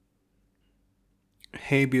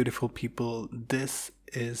Hey, beautiful people, this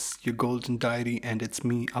is your Golden Diary, and it's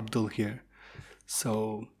me, Abdul, here.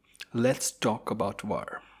 So, let's talk about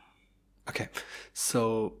war. Okay,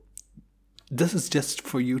 so this is just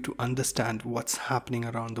for you to understand what's happening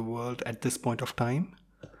around the world at this point of time.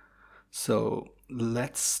 So,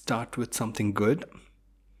 let's start with something good.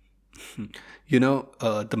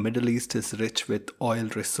 The Middle East is rich with oil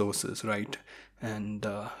resources, right? And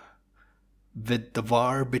with the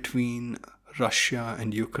war between Russia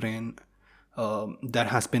and Ukraine, there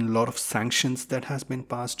has been a lot of sanctions that has been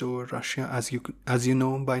passed over Russia, as you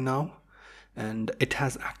know by now, and it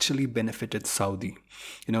has actually benefited Saudi.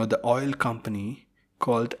 The oil company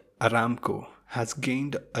called Aramco has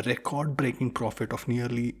gained a record-breaking profit of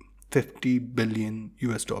nearly 50 billion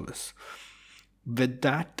US dollars. With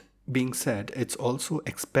that being said, it's also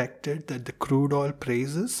expected that the crude oil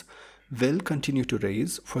prices will continue to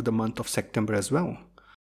rise for the month of September as well.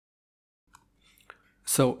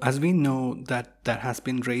 So, as we know that there has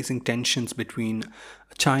been raising tensions between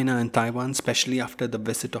China and Taiwan, especially after the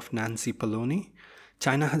visit of Nancy Pelosi.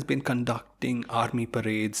 China has been conducting army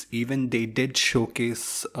parades. Even they did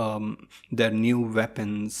showcase their new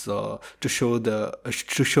weapons to show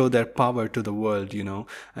their power to the world.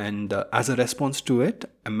 And as a response to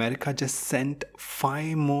it, America just sent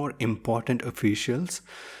five more important officials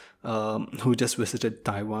who just visited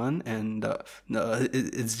Taiwan, and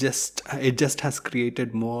it just has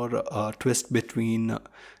created more twist between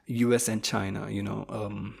U.S. and China.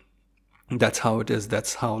 That's how it is.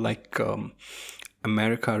 That's how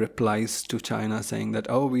America replies to China saying that,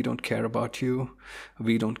 oh, we don't care about you,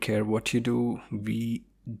 we don't care what you do.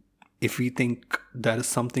 If we think that is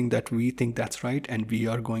something that we think that's right, and we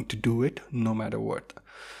are going to do it no matter what.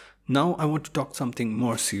 Now I want to talk something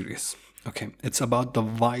more serious. Okay, it's about the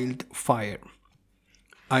wildfire.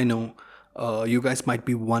 I know you guys might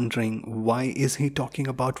be wondering, why is he talking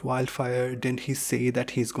about wildfire? Didn't he say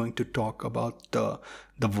that he's going to talk about the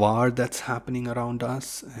war that's happening around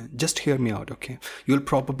us? Just hear me out, okay? You'll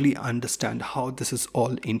probably understand how this is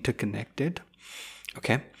all interconnected.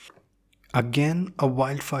 Okay. Again, a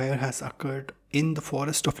wildfire has occurred in the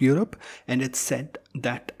forest of Europe, and it's said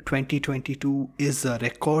that 2022 is a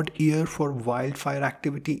record year for wildfire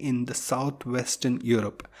activity in the southwestern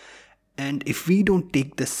Europe. And if we don't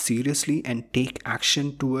take this seriously and take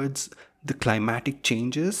action towards the climatic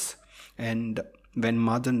changes, and when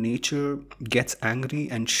Mother Nature gets angry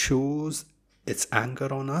and shows its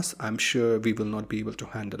anger on us, I'm sure we will not be able to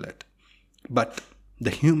handle it. But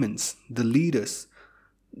the humans, the leaders,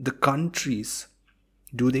 the countries,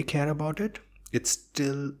 do they care about it? It's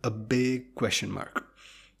still a big question mark.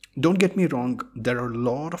 Don't get me wrong, there are a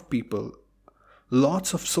lot of people,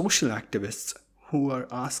 lots of social activists who are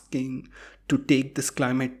asking to take this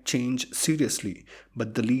climate change seriously.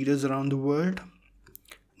 But the leaders around the world,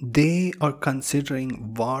 they are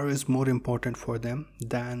considering war is more important for them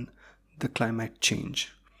than the climate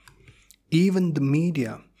change. Even the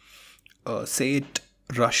media, say it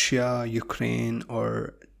Russia, Ukraine,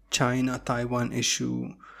 or China Taiwan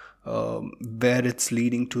issue, where it's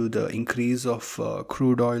leading to the increase of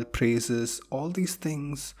crude oil prices, all these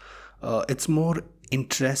things, it's more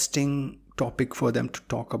interesting topic for them to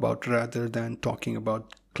talk about rather than talking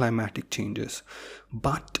about climatic changes.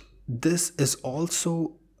 But this is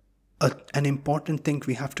also an important thing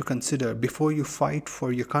we have to consider before you fight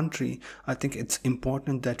for your country. I think it's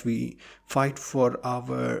important that we fight for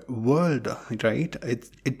our world, right?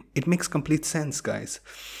 It makes complete sense, guys.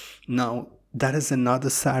 Now, that is another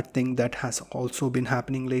sad thing that has also been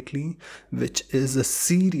happening lately, which is a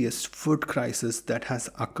serious food crisis that has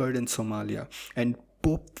occurred in Somalia. And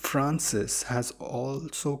Pope Francis has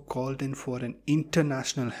also called in for an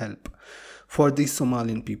international help for these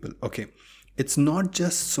Somalian people. Okay, it's not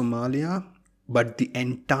just Somalia, but the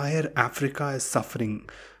entire Africa is suffering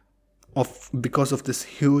because of this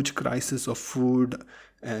huge crisis of food.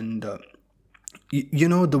 And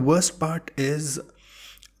the worst part is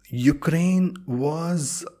Ukraine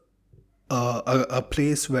was a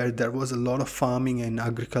place where there was a lot of farming and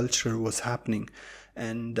agriculture was happening.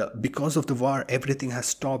 And because of the war, everything has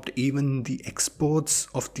stopped. Even the exports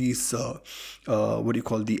of these,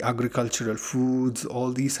 the agricultural foods,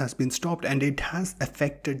 all these has been stopped. And it has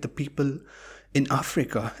affected the people in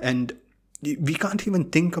Africa. And we can't even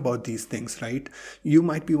think about these things, right? You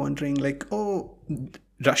might be wondering, like, oh,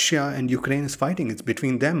 Russia and Ukraine is fighting. It's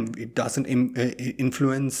between them. It doesn't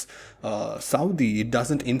influence Saudi. It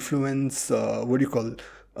doesn't influence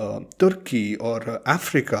Turkey or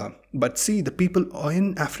Africa. But see, the people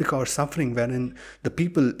in Africa are suffering, wherein the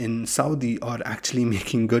people in Saudi are actually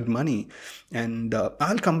making good money. And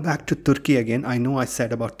I'll come back to Turkey again. I know I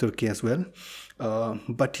said about Turkey as well.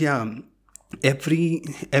 But yeah,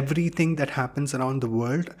 everything that happens around the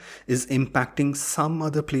world is impacting some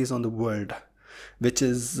other place on the world, which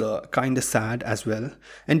is kind of sad as well.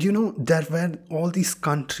 And there were all these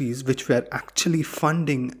countries which were actually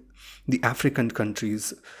funding the African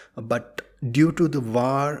countries, but due to the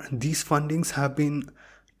war, these fundings have been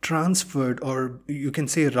transferred, or you can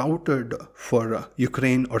say routed, for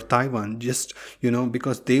Ukraine or Taiwan, just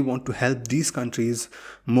because they want to help these countries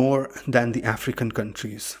more than the African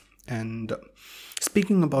countries. And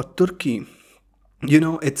speaking about Turkey,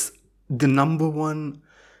 it's the number one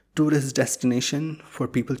tourist destination for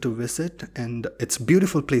people to visit, and it's a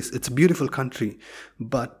beautiful place, it's a beautiful country.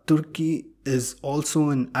 But Turkey is also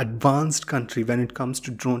an advanced country when it comes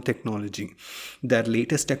to drone technology. Their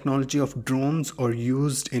latest technology of drones are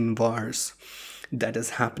used in wars that is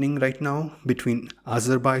happening right now between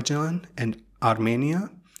Azerbaijan and Armenia,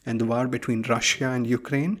 and the war between Russia and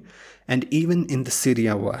Ukraine, and even in the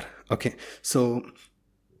Syria war. Okay, so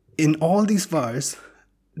in all these wars,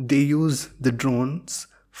 they use the drones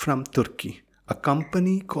from Turkey. A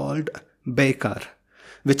company called Baykar,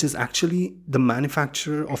 which is actually the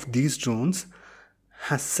manufacturer of these drones,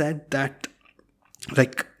 has said that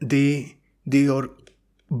like they are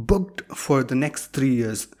booked for the next 3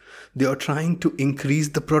 years. They are trying to increase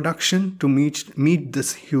the production to meet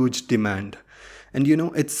this huge demand. And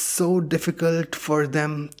it's so difficult for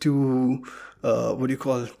them to what do you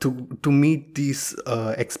call to meet these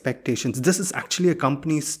expectations. This is actually a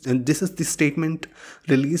company's, and this is the statement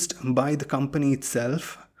released by the company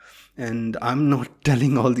itself. And I'm not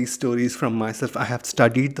telling all these stories from myself. I have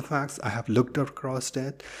studied the facts, I have looked across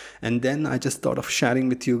it, and then I just thought of sharing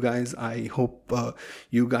with you guys. I hope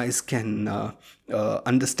you guys can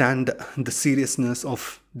understand the seriousness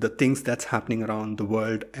of the things that's happening around the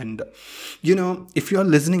world. And if you're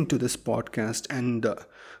listening to this podcast, and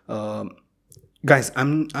guys,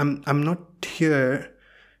 I'm not here.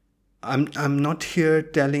 I'm not here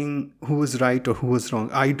telling who is right or who is wrong.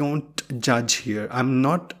 I don't judge here. I'm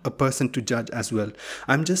not a person to judge as well.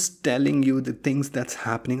 I'm just telling you the things that's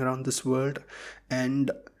happening around this world. And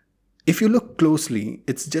if you look closely,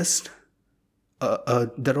 it's just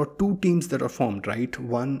there are two teams that are formed, right?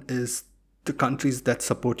 One is the countries that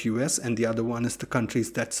support US, and the other one is the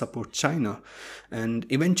countries that support China. And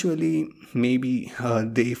eventually maybe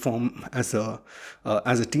they form as a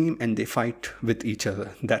team, and they fight with each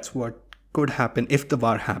other. That's what could happen if the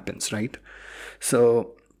war happens, right?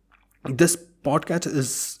 So this podcast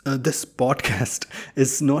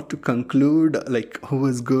is not to conclude like who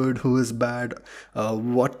is good, who is bad,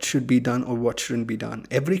 what should be done or what shouldn't be done.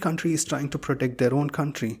 Every country is trying to protect their own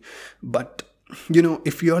country. But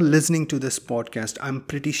if you're listening to this podcast, I'm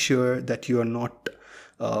pretty sure that you are not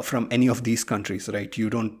from any of these countries, right? You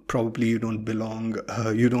don't belong,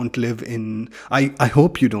 you don't live in, I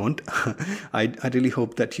hope you don't. I really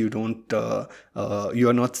hope that you don't, you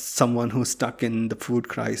are not someone who's stuck in the food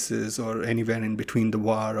crisis or anywhere in between the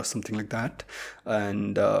war or something like that.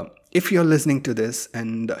 And if you're listening to this,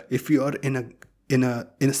 and if you are in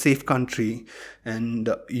a safe country,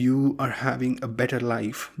 and you are having a better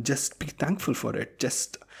life, just be thankful for it.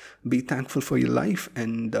 Just be thankful for your life,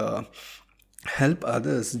 and help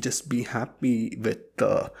others. Just be happy with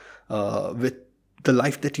the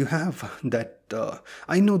life that you have. That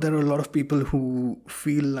I know there are a lot of people who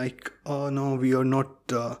feel like, oh no, we are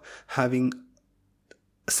not having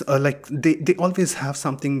like they always have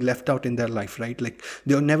something left out in their life, right? Like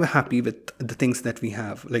they are never happy with the things that we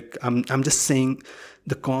have. Like I'm just saying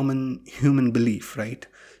the common human belief, right?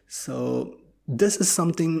 So this is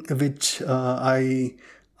something which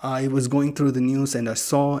I was going through the news and I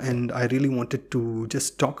saw, and I really wanted to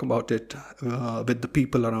just talk about it with the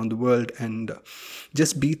people around the world. And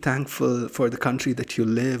just be thankful for the country that you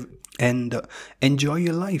live, and enjoy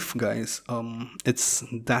your life, guys. It's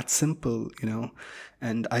that simple.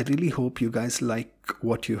 And I really hope you guys like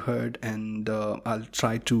what you heard, and I'll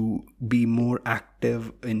try to be more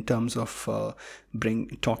active in terms of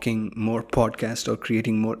talking more podcasts or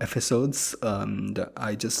creating more episodes. And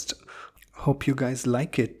I just hope you guys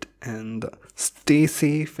like it, and stay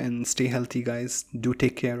safe and stay healthy, guys. Do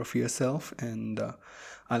take care of yourself, and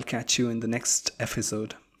I'll catch you in the next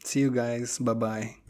episode. See you guys. Bye bye.